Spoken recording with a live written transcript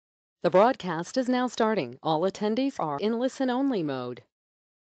The broadcast is now starting. All attendees are in listen-only mode.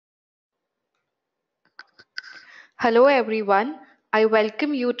 Hello everyone, I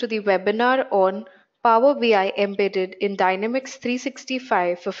welcome you to the webinar on Power BI embedded in Dynamics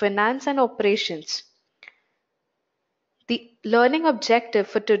 365 for finance and operations. The learning objective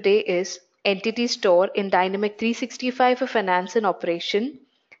for today is Entity Store in Dynamics 365 for finance and operation,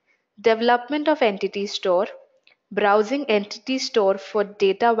 development of Entity Store, browsing Entity Store for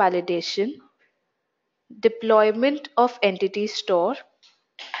data validation, deployment of Entity Store,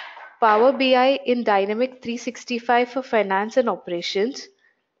 Power BI in Dynamics 365 for finance and operations.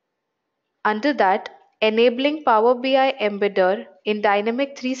 Under that, enabling Power BI Embedder in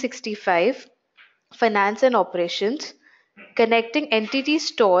Dynamics 365 Finance and Operations, connecting Entity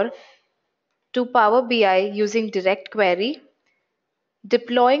Store to Power BI using DirectQuery,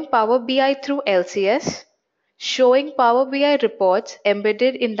 deploying Power BI through LCS, showing Power BI reports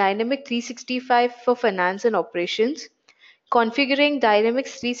embedded in Dynamics 365 for Finance and Operations, configuring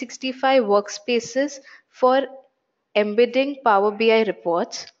Dynamics 365 workspaces for embedding Power BI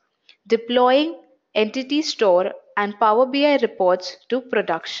reports, deploying Entity Store and Power BI reports to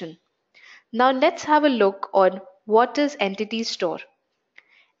production. Now let's have a look on what is Entity Store.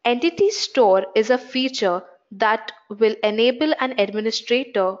 Entity Store is a feature that will enable an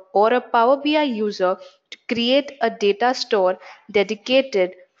administrator or a Power BI user to create a data store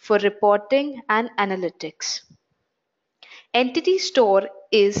dedicated for reporting and analytics. Entity Store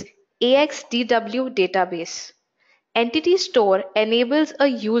is AXDW database. Entity Store enables a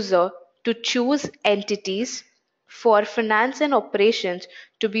user to choose entities for finance and operations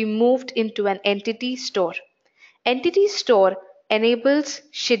to be moved into an entity store. Entity Store enables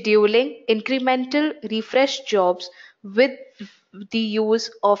scheduling incremental refresh jobs with the use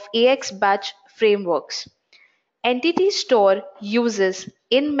of AX batch frameworks. Entity Store uses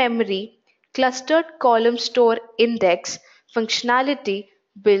in-memory clustered column store index functionality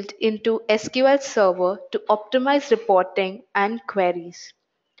built into SQL Server to optimize reporting and queries.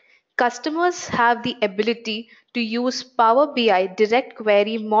 Customers have the ability to use Power BI direct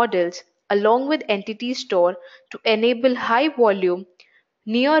query models along with Entity Store to enable high volume,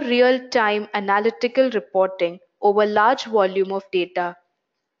 near real-time analytical reporting over large volume of data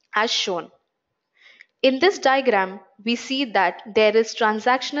as shown. In this diagram, we see that there is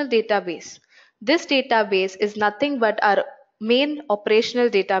transactional database. This database is nothing but our main operational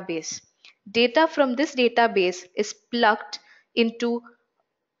database. Data from this database is plugged into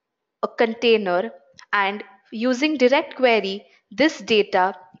a container and using DirectQuery, this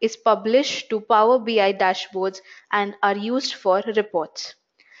data is published to Power BI dashboards and are used for reports.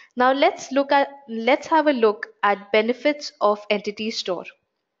 Now let's have a look at benefits of Entity Store.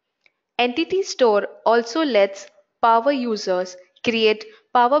 Entity Store also lets Power users create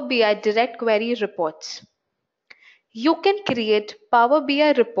Power BI Direct Query reports. You can create Power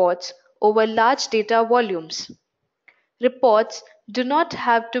BI reports over large data volumes. Reports do not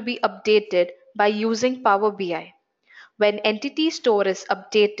have to be updated by using Power BI. When Entity Store is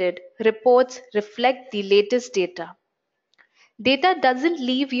updated, reports reflect the latest data. Data doesn't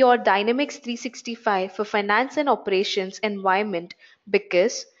leave your Dynamics 365 for finance and operations environment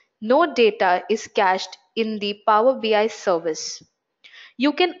because no data is cached in the Power BI service.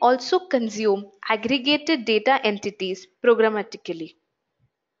 You can also consume aggregated data entities programmatically.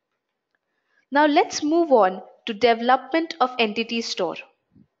 Now let's move on to development of Entity Store.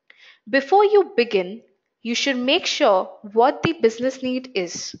 Before you begin, you should make sure what the business need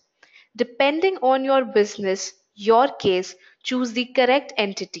is. Depending on your business, your case, choose the correct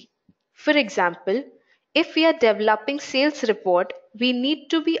entity. For example, if we are developing sales report, we need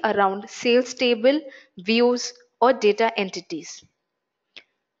to be around sales table, views, or data entities.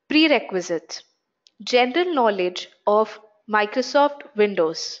 Prerequisite: general knowledge of Microsoft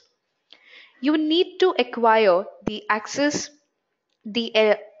Windows. You need to acquire the access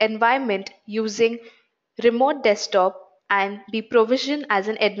the environment using remote desktop and be provisioned as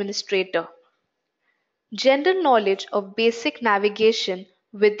an administrator. General knowledge of basic navigation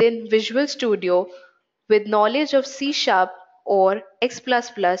within Visual Studio with knowledge of C# or X++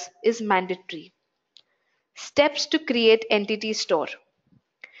 is mandatory. Steps to create Entity Store.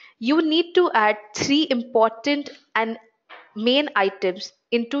 You need to add 3 important and main items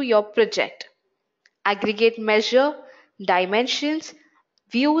into your project: aggregate measure, dimensions,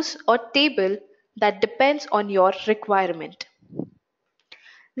 views or table that depends on your requirement.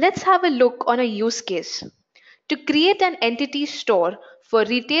 Let's have a look on a use case. To create an entity store for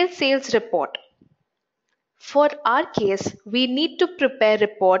retail sales report. For our case, we need to prepare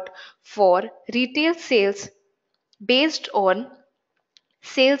report for retail sales based on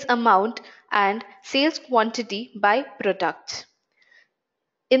sales amount, and sales quantity by products.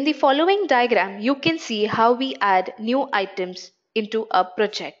 In the following diagram, you can see how we add new items into a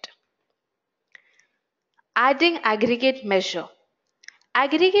project. Adding aggregate measure.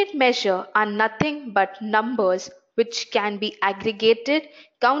 Aggregate measure are nothing but numbers which can be aggregated,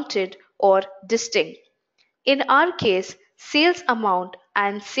 counted, or distinct. In our case, sales amount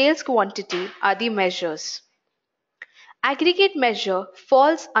and sales quantity are the measures. Aggregate measure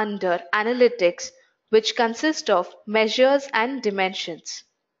falls under analytics, which consists of measures and dimensions.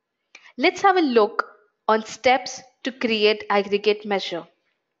 Let's have a look on steps to create aggregate measure.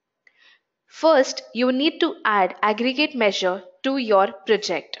 First, you need to add aggregate measure to your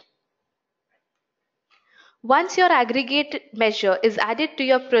project. Once your aggregate measure is added to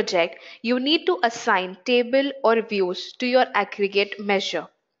your project, you need to assign table or views to your aggregate measure.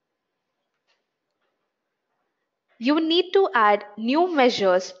 You need to add new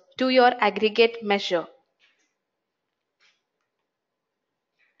measures to your aggregate measure.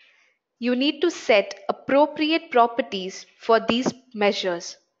 You need to set appropriate properties for these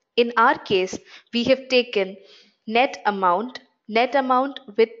measures. In our case, we have taken net amount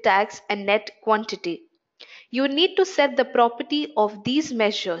with tax, and net quantity. You need to set the property of these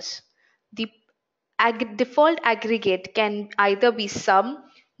measures. The default aggregate can either be sum,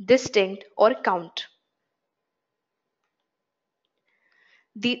 distinct, or count.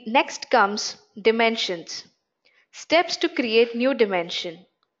 The next comes dimensions. Steps to create new dimension.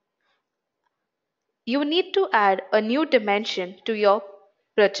 You need to add a new dimension to your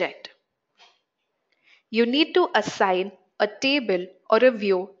project. You need to assign a table or a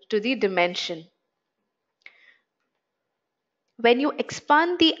view to the dimension. When you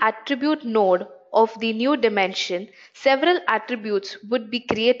expand the attribute node of the new dimension, several attributes would be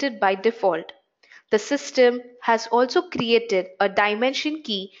created by default. The system has also created a dimension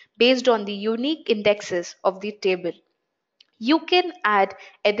key based on the unique indexes of the table. You can add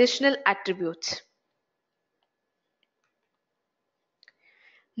additional attributes.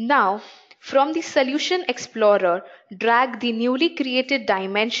 Now, from the Solution Explorer, drag the newly created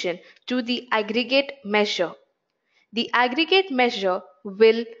dimension to the aggregate measure. The aggregate measure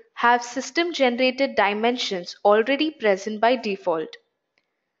will have system-generated dimensions already present by default.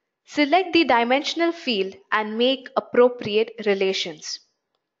 Select the dimensional field and make appropriate relations.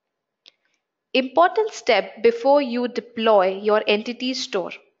 Important step before you deploy your entity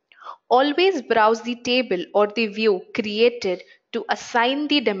store. Always browse the table or the view created to assign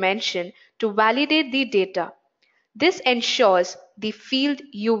the dimension to validate the data. This ensures the field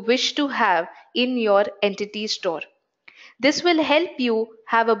you wish to have in your entity store. This will help you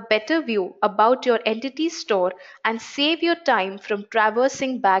have a better view about your entity store and save your time from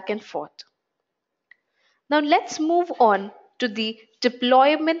traversing back and forth. Now let's move on to the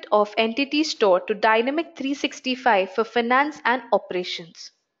deployment of entity store to Dynamic 365 for finance and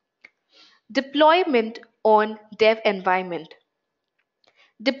operations. Deployment on dev environment.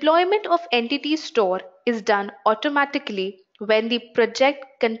 Deployment of entity store is done automatically when the project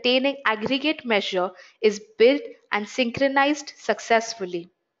containing aggregate measure is built and synchronized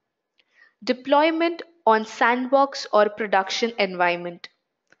successfully. Deployment on Sandbox or production environment.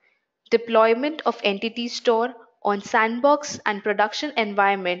 Deployment of entity store on Sandbox and production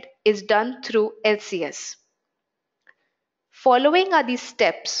environment is done through LCS. Following are the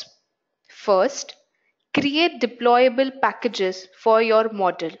steps. First, create deployable packages for your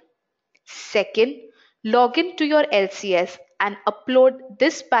model. Second, log in to your LCS and upload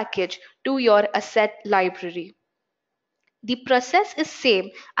this package to your asset library. The process is same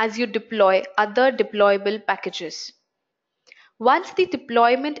as you deploy other deployable packages. Once the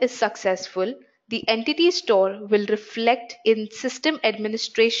deployment is successful, the entity store will reflect in system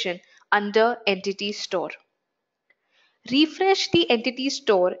administration under entity store. Refresh the entity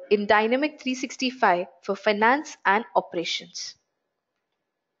store in Dynamic 365 for finance and operations.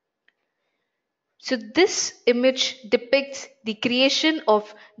 So this image depicts the creation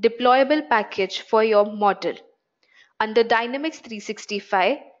of deployable package for your model. Under Dynamics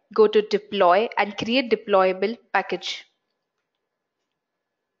 365, go to Deploy and create deployable package.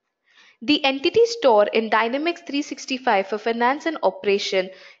 The entity store in Dynamics 365 for finance and operation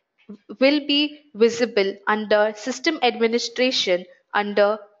will be visible under System Administration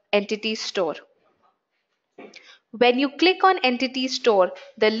under Entity Store. When you click on Entity Store,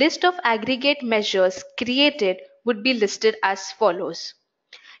 the list of aggregate measures created would be listed as follows.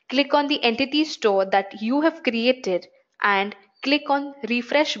 Click on the Entity Store that you have created and click on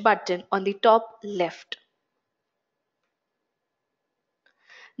Refresh button on the top left.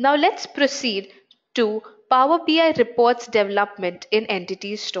 Now let's proceed to Power BI reports development in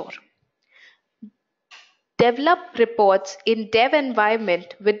Entity Store. Develop reports in dev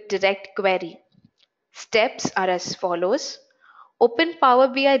environment with DirectQuery. Steps are as follows. Open Power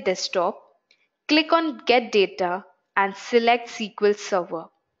BI desktop, click on Get Data and select SQL Server.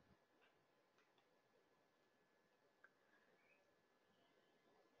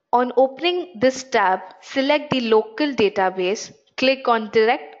 On opening this tab, select the local database, click on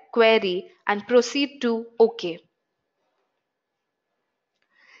Direct Query and proceed to OK.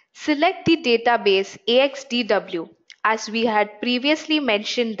 Select the database AXDW as we had previously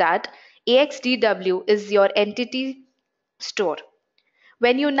mentioned that AXDW is your entity store.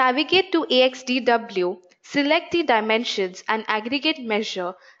 When you navigate to AXDW, select the dimensions and aggregate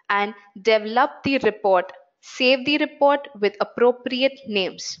measure and develop the report. Save the report with appropriate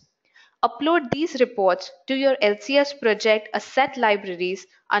names. Upload these reports to your LCS project asset libraries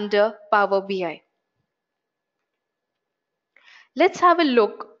under Power BI. Let's have a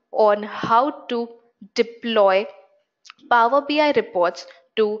look on how to deploy Power BI reports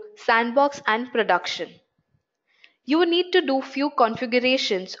to Sandbox and production. You need to do few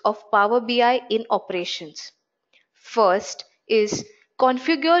configurations of Power BI in operations. First is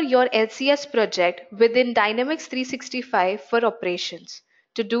configure your LCS project within Dynamics 365 for operations.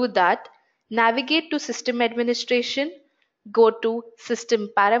 To do that, navigate to System Administration, go to System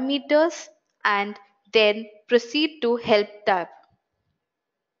Parameters, and then proceed to Help tab.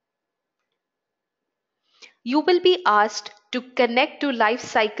 You will be asked to connect to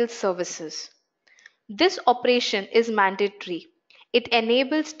Lifecycle Services. This operation is mandatory. It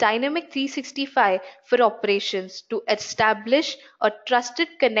enables Dynamic 365 for operations to establish a trusted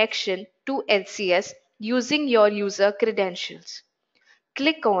connection to LCS using your user credentials.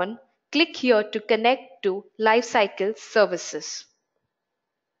 Click here to connect to Lifecycle Services.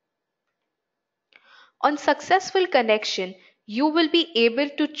 On successful connection, you will be able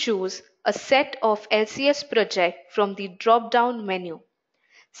to choose a set of LCS project from the drop-down menu.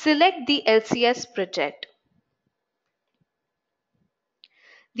 Select the LCS project.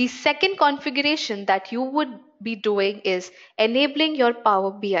 The second configuration that you would be doing is enabling your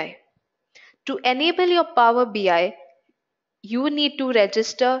Power BI. To enable your Power BI, you need to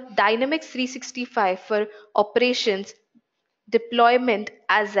register Dynamics 365 for operations deployment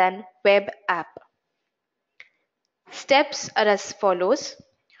as an web app. Steps are as follows.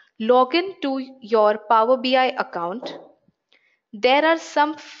 Log in to your Power BI account. There are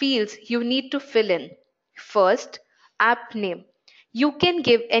some fields you need to fill in. First, app name. You can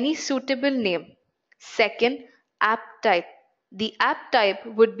give any suitable name. Second, app type. The app type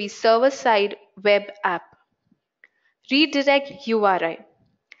would be server-side web app. Redirect URI.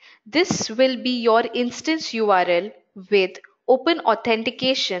 This will be your instance URL with open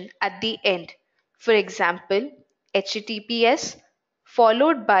authentication at the end. For example, HTTPS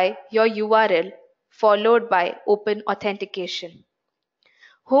followed by your URL followed by open authentication.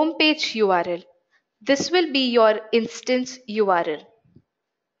 Homepage URL. This will be your instance URL.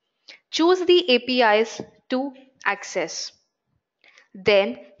 Choose the APIs to access.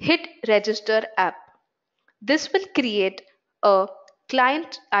 Then hit Register App. This will create a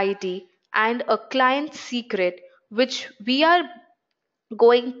client ID and a client secret which we are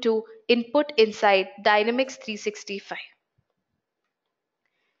going to input inside Dynamics 365.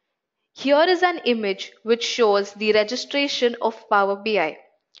 Here is an image which shows the registration of Power BI.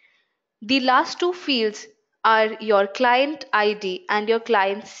 The last two fields are your client ID and your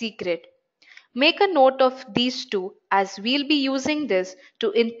client secret. Make a note of these two as we'll be using this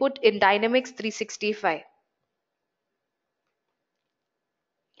to input in Dynamics 365.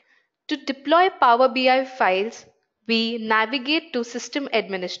 To deploy Power BI files, we navigate to System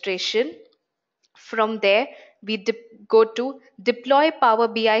Administration. From there, we go to Deploy Power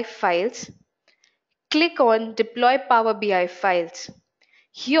BI Files. Click on Deploy Power BI Files.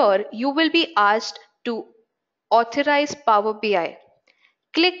 Here, you will be asked to authorize Power BI.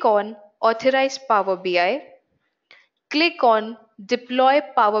 Click on Authorize Power BI. Click on Deploy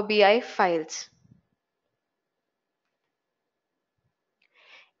Power BI Files.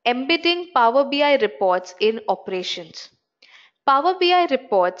 Embedding Power BI reports in operations. Power BI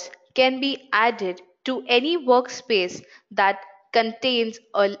reports can be added to any workspace that contains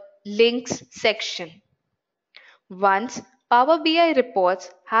a links section. Once Power BI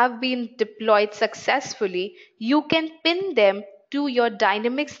reports have been deployed successfully, you can pin them to your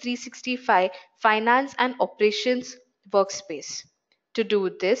Dynamics 365 Finance and Operations workspace. To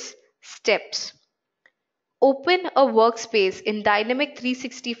do this, steps. Open a workspace in Dynamics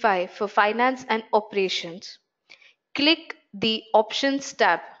 365 for Finance and Operations. Click the Options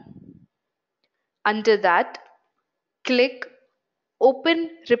tab. Under that, click Open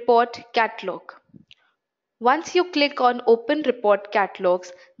Report Catalog. Once you click on Open Report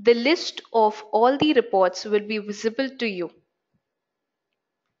Catalogs, the list of all the reports will be visible to you.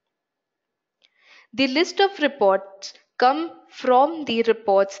 The list of reports come from the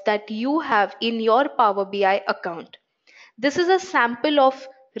reports that you have in your Power BI account. This is a sample of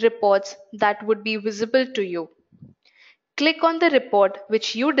reports that would be visible to you. Click on the report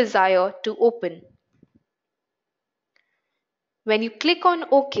which you desire to open. When you click on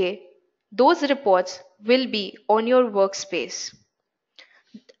OK, those reports will be on your workspace.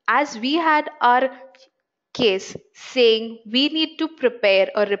 As we had our case saying we need to prepare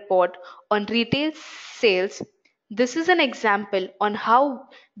a report on retail sales, this is an example on how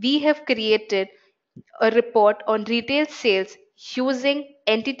we have created a report on retail sales using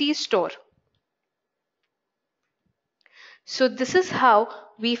Entity Store. So this is how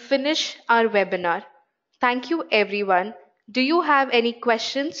we finish our webinar. Thank you everyone. Do you have any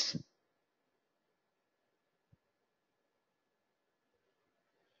questions?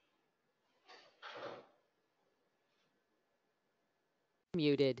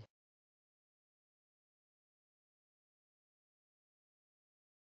 Muted.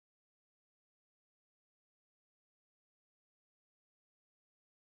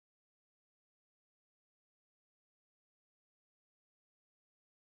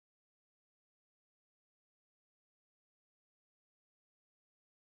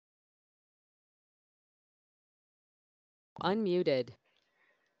 Unmuted.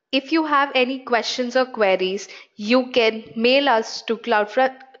 If you have any questions or queries, you can mail us to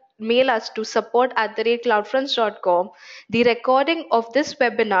support@cloudfronts.com. The recording of this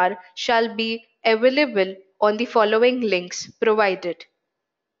webinar shall be available on the following links provided.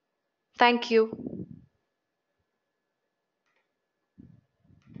 Thank you.